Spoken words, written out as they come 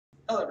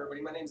Hello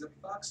everybody, my name is Epi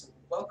Fox and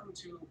welcome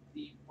to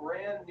the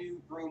brand new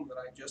room that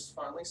I just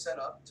finally set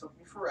up. It took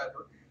me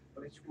forever,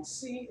 but as you can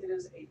see, it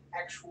is a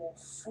actual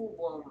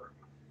full-blown room.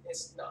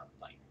 It's not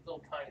like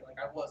little tiny like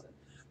I wasn't.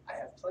 I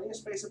have plenty of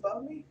space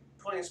above me,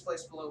 plenty of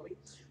space below me.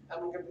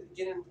 I'm going to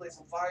get in and play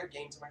some fire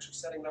games. I'm actually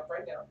setting it up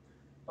right now.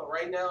 But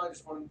right now, I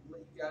just wanted to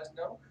let you guys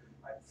know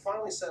I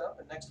finally set up,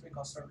 and next week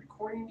I'll start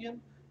recording again.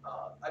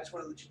 I just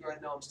want to let you guys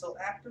know I'm still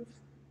active,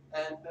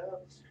 and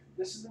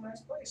this is a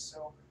nice place.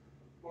 So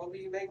we'll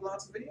be making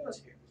lots of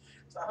videos here.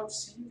 So I hope to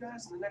see you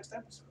guys in the next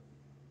episode.